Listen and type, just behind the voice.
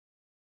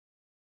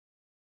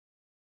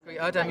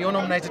Erdem, you're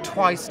nominated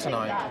twice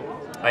tonight.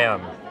 I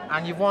am.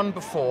 And you've won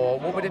before.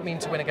 What would it mean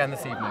to win again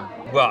this evening?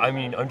 Well, I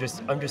mean, I'm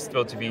just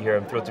thrilled to be here.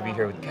 I'm thrilled to be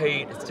here with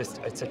Kate.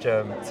 It's such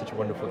a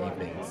wonderful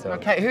evening. So.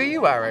 Okay, who are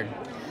you wearing?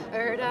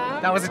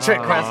 Erdem. That was a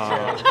trick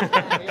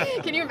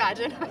question. Can you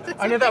imagine?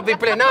 I know that would be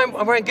brilliant. No,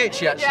 I'm wearing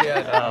Gucci actually.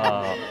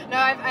 Yeah. No,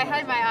 I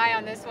had my eye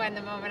on this one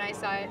the moment I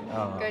saw it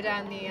go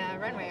down the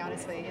runway,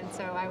 honestly, and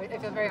so I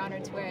feel very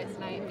honored to wear it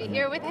tonight and be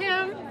here with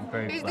him,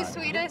 who's the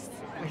sweetest.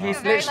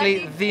 He's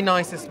literally the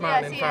nicest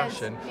man in Yes,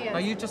 fashion. he is. Now,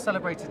 you just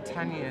celebrated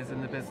 10 years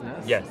in the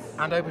business. Yes.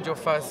 And opened your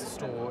first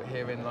store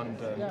here in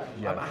London.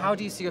 Yeah. How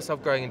do you see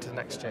yourself going into the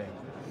next year?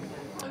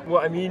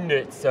 Well, I mean,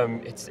 it's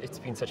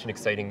been such an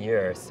exciting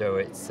year. So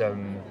it's I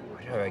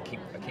don't know. I keep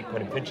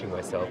kind of pinching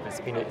myself.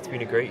 It's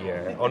been a great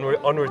year.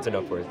 Onwards and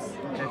upwards.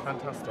 Okay,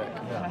 fantastic.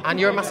 Yeah. And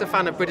you're a massive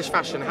fan of British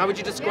fashion. How would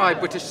you describe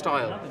British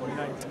style?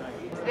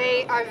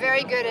 They are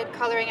very good at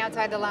coloring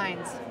outside the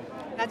lines.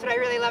 That's what I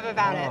really love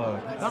about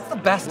it. That's the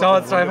best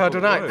answer I've heard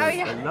tonight. Oh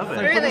yeah,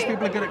 So really? British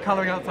people are good at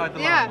colouring outside the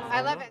lines. Yeah,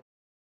 I love it.